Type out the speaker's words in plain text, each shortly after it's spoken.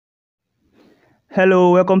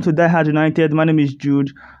Hello, welcome to Die Hard United. My name is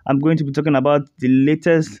Jude. I'm going to be talking about the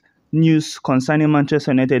latest news concerning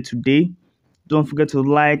Manchester United today. Don't forget to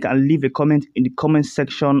like and leave a comment in the comment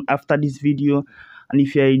section after this video. And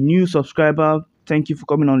if you're a new subscriber, thank you for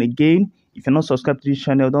coming on again. If you're not subscribed to this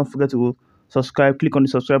channel, don't forget to subscribe. Click on the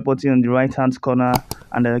subscribe button on the right hand corner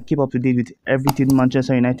and keep up to date with everything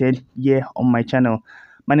Manchester United here on my channel.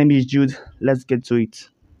 My name is Jude. Let's get to it.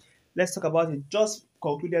 Let's talk about it. Just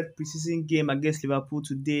concluded preseason game against Liverpool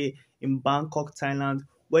today in Bangkok, Thailand,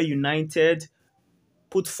 where United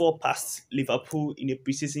put 4 past Liverpool in a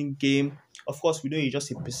preseason game. Of course, we know it's just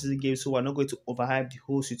a preseason game, so we're not going to overhype the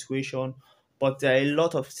whole situation. But there are a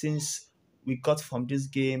lot of things we got from this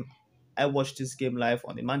game. I watched this game live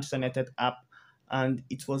on the Manchester United app, and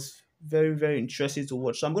it was very, very interesting to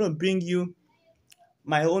watch. So I'm going to bring you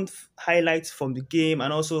my own highlights from the game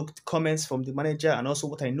and also comments from the manager and also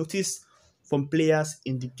what I noticed from players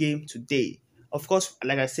in the game today. Of course,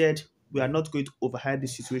 like I said, we are not going to overhype the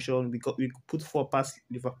situation. We put 4 past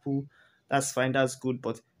Liverpool. That's fine, that's good,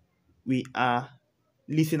 but we are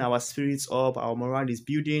lifting our spirits up, our morale is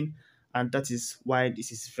building, and that is why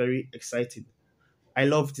this is very exciting. I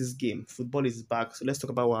love this game. Football is back. So let's talk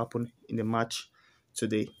about what happened in the match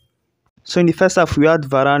today. So in the first half, we had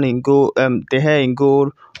Varane in goal, De Gea in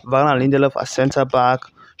goal, Varane and Lindelof at centre back,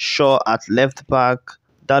 Shaw at left back,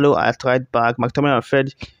 Dalot at right back, McTominay and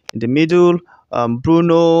Fred in the middle,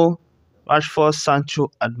 Bruno, Rashford,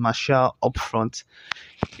 Sancho and Martial up front.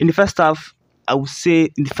 In the first half, I would say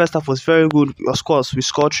in the first half was very good. Of course, we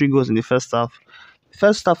scored 3 goals in the first half. The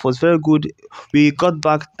first half was very good. We got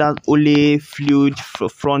back that Ole fluid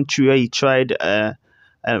front three where he tried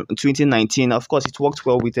in 2019. Of course, it worked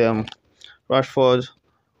well with Rashford,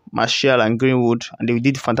 Martial, and Greenwood, and they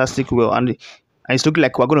did fantastic well. And it's looking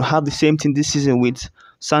like we're going to have the same thing this season with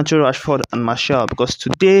Sancho, Rashford, and Martial, because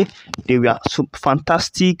today they were so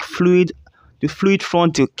fantastic, fluid. The fluid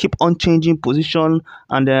front, they keep on changing position,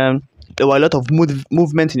 and there were a lot of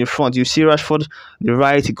movement in the front. You see Rashford the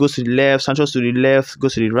right, he goes to the left, Sancho to the left,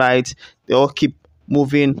 goes to the right. They all keep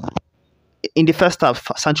moving. In the first half,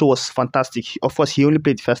 Sancho was fantastic. Of course, he only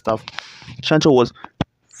played the first half. Sancho was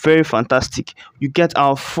very fantastic. You get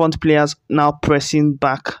our front players now pressing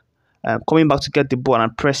back, coming back to get the ball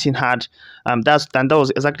and pressing hard. That was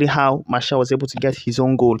exactly how Martial was able to get his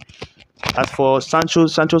own goal. As for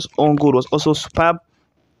Sancho's own goal was also superb.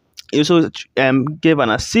 He also gave an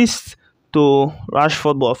assist to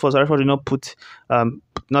Rashford, but of course Rashford did not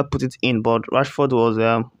put it in. But Rashford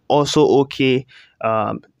was also okay.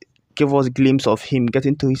 Gave us a glimpse of him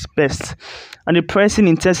getting to his best. And the pressing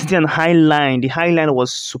intensity and the high line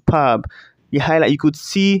was superb. The highlight, you could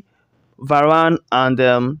see Varane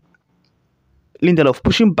and Lindelof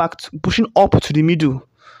pushing up to the middle.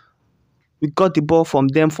 We got the ball from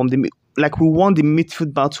them like we won the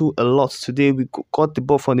midfield battle a lot today. We got the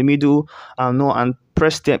ball from the middle and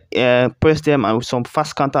pressed them and with some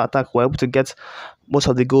fast counter attack we were able to get most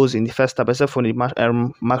of the goals in the first half, except for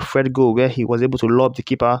the Fred goal where he was able to lob the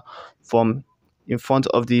keeper from in front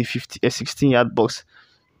of the 16-yard box.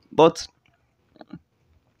 But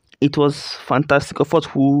it was fantastic. Of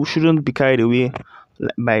course, we shouldn't be carried away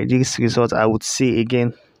by this result. I would say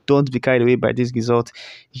again, don't be carried away by this result.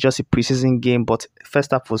 It's just a preseason game, but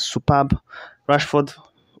first half was superb. Rashford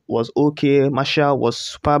was okay. Martial was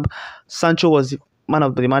superb. Sancho was the man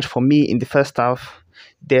of the match for me in the first half.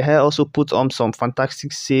 De Gea also put on some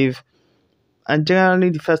fantastic save, and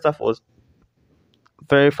generally the first half was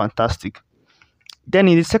very fantastic. Then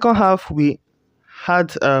in the second half, we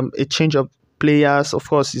had a change of players. Of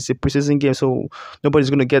course, it's a preseason game, so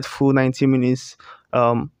nobody's going to get full 90 minutes.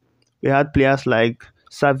 We had players like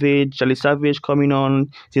Charlie Savage coming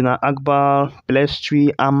on, Zina Akbar,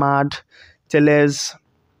 Pelestri, Ahmad, Teles,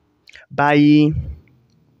 Bailly.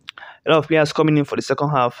 A lot of players coming in for the second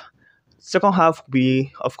half. Second half,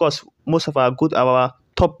 of course, most of our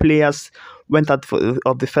top players went out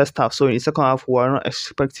of the first half. So in the second half, we are not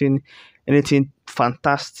expecting anything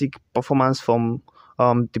fantastic performance from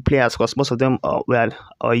the players, because most of them were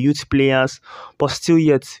our youth players. But still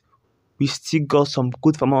yet, we still got some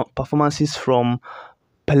good performances from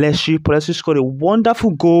Pelestri. Pelestri scored a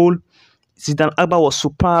wonderful goal. Zidane Alba was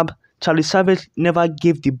superb. Charlie Savage never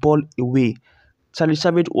gave the ball away. Charlie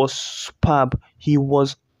Savage was superb. He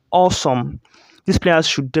was awesome. These players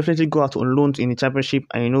should definitely go out on loan in the championship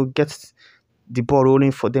and get the ball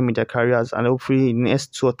rolling for them in their careers, and hopefully in the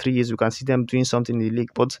next 2 or 3 years we can see them doing something in the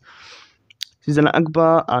league. But Zidane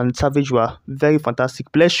Akbar and Savage were very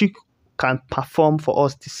fantastic. Pelestri can perform for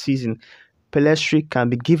us this season. Pelestri can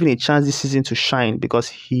be given a chance this season to shine because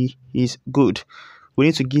he is good. We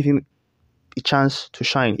need to give him a chance to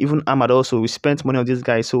shine. Even Ahmad also, we spent money on this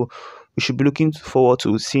guy, so we should be looking forward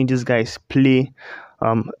to seeing these guys play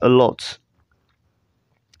a lot.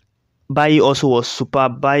 Bailly also was super.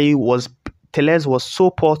 Bailly was Teles was so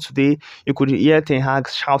poor today. You could hear Ten Hag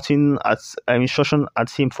shouting at instruction at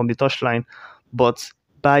him from the touchline, but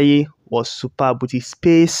Bailly was superb with his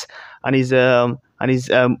pace and his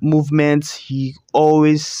movements. He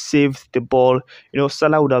always saved the ball.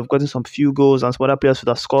 Salah would have gotten some few goals and some other players would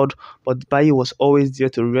have scored, but Bailly was always there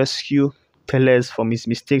to rescue Teles from his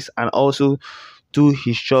mistakes and also do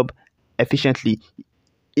his job efficiently.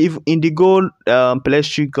 If in the goal,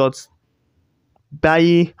 Pelestri got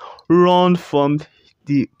Bailly run from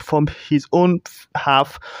his own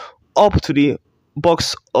half up to the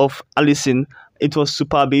box of Allison. It was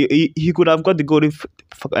superb. He could have got the goal if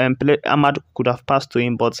Ahmad could have passed to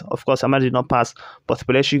him, but of course Ahmad did not pass. But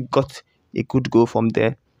Pelestri got a good goal from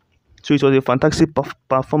there. So it was a fantastic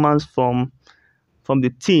performance from the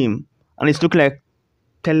team, and it's looking like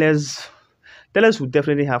Teles would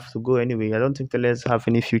definitely have to go anyway. I don't think Teles have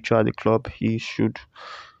any future at the club. He should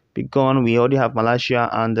be gone. We already have Malaysia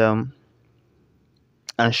and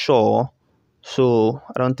Shaw, so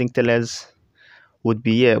I don't think Teles would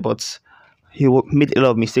be here. But he made a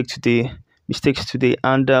lot of mistakes today.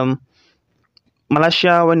 And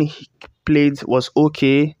Malaysia, when he played, was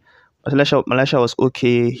okay. Malaysia was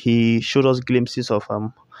okay. He showed us glimpses of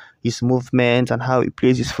his movement and how he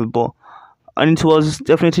plays his football, and it was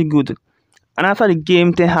definitely good. And after the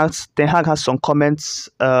game, Ten Hag has some comments.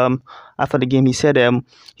 After the game, he said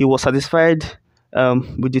he was satisfied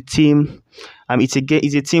with the team. It's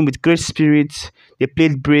a team with great spirit. They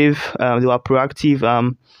played brave. They were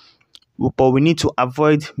proactive. But we need to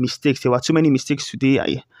avoid mistakes. There were too many mistakes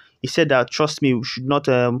today. He said that, trust me, we should not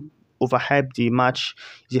overhype the match.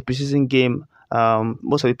 It's a preseason game.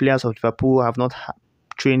 Most of the players of Liverpool have not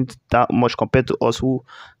trained that much compared to us, who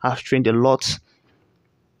have trained a lot.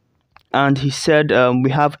 And he said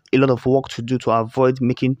we have a lot of work to do to avoid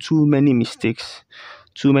making too many mistakes.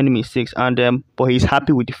 And but he's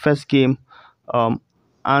happy with the first game.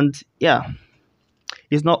 And yeah,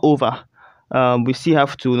 it's not over. We still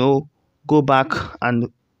have to go back to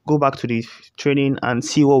the training and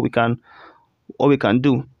see what we can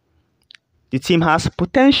do. The team has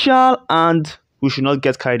potential and we should not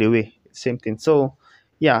get carried away. Same thing. So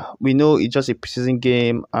yeah, we know it's just a preseason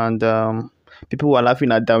game, and people were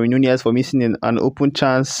laughing at Darwin Nunez for missing an open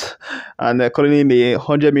chance and calling him a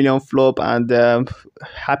 100 million flop, and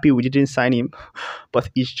happy we didn't sign him.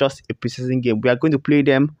 But it's just a preseason game. We are going to play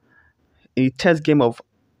them in the third game of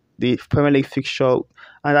the Premier League fixture,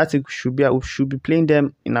 and I think we should be playing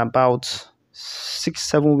them in about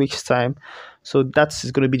 6-7 weeks time. So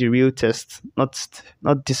that's going to be the real test, not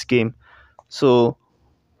this game. So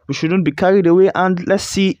we shouldn't be carried away, and let's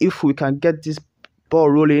see if we can get this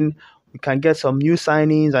ball rolling. We can get some new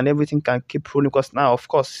signings and everything can keep rolling, because now, of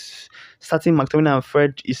course, starting McTominay and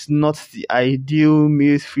Fred is not the ideal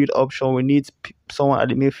midfield option. We need someone at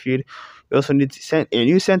the midfield. We also need a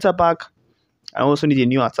new centre back and also need a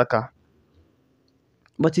new attacker.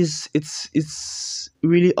 But it's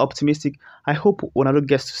really optimistic. I hope Ronaldo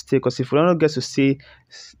gets to stay, because if Ronaldo gets to stay,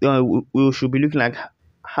 we should be looking like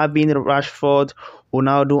having Rashford,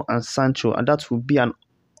 Ronaldo, and Sancho, and that would be an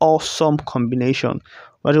awesome combination.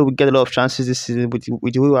 Ronaldo will get a lot of chances this season with the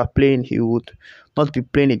way we are playing. He would not be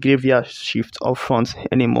playing a graveyard shift up front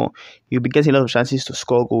anymore. He'll be getting a lot of chances to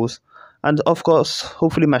score goals. And of course,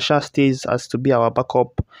 hopefully Martial stays as to be our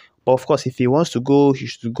backup. But of course, if he wants to go, he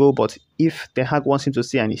should go. But if Ten Hag wants him to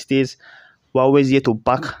stay and he stays, we're always here to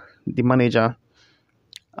back the manager.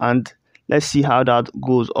 And let's see how that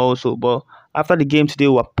goes also. But after the game today,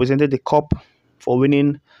 we were presented the cup for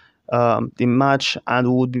winning the match, and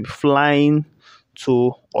we would be flying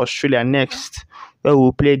to Australia next, where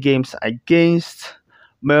we'll play games against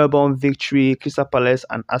Melbourne Victory, Crystal Palace,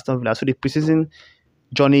 and Aston Villa. So the preseason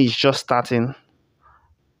journey is just starting.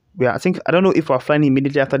 I don't know if we're flying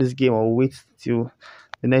immediately after this game or wait till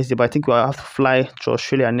the next day, but I think we'll have to fly to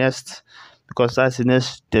Australia next, because that's the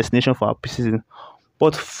next destination for our preseason.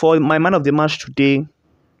 But for my man of the match today,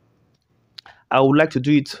 I would like to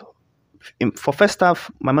do it for first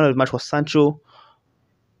half. My man of the match was Sancho,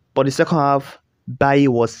 but the second half, Bailly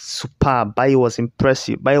was superb. Bailly was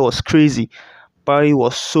impressive. Bailly was crazy. Bailly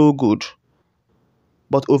was so good.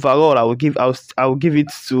 But overall, I will give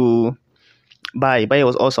it to Bailly. Bailly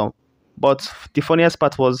was awesome. But the funniest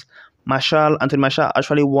part was Anthony Martial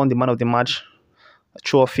actually won the man of the match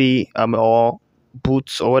trophy, or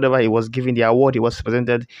boots, or whatever he was given, the award he was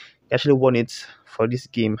presented. He actually won it for this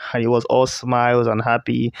game, and he was all smiles and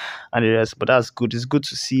happy and the rest. But that's good. It's good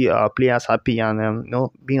to see our players happy and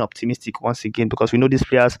being optimistic once again, because we know these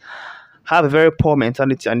players have a very poor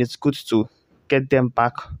mentality, and it's good to get them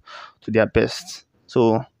back to their best.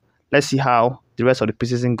 So let's see how the rest of the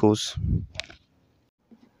preseason goes.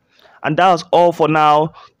 And that was all for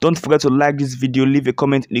now. Don't forget to like this video, leave a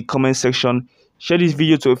comment in the comment section, share this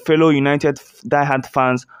video to fellow United diehard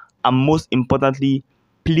fans, and most importantly,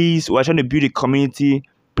 please, we're trying to build a community.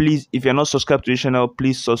 Please, if you're not subscribed to the channel,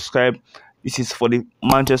 please subscribe. This is for the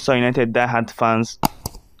Manchester United diehard fans.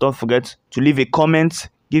 Don't forget to leave a comment,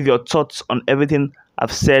 give your thoughts on everything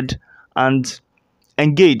I've said, and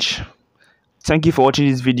engage. Thank you for watching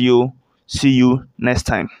this video. See you next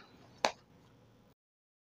time.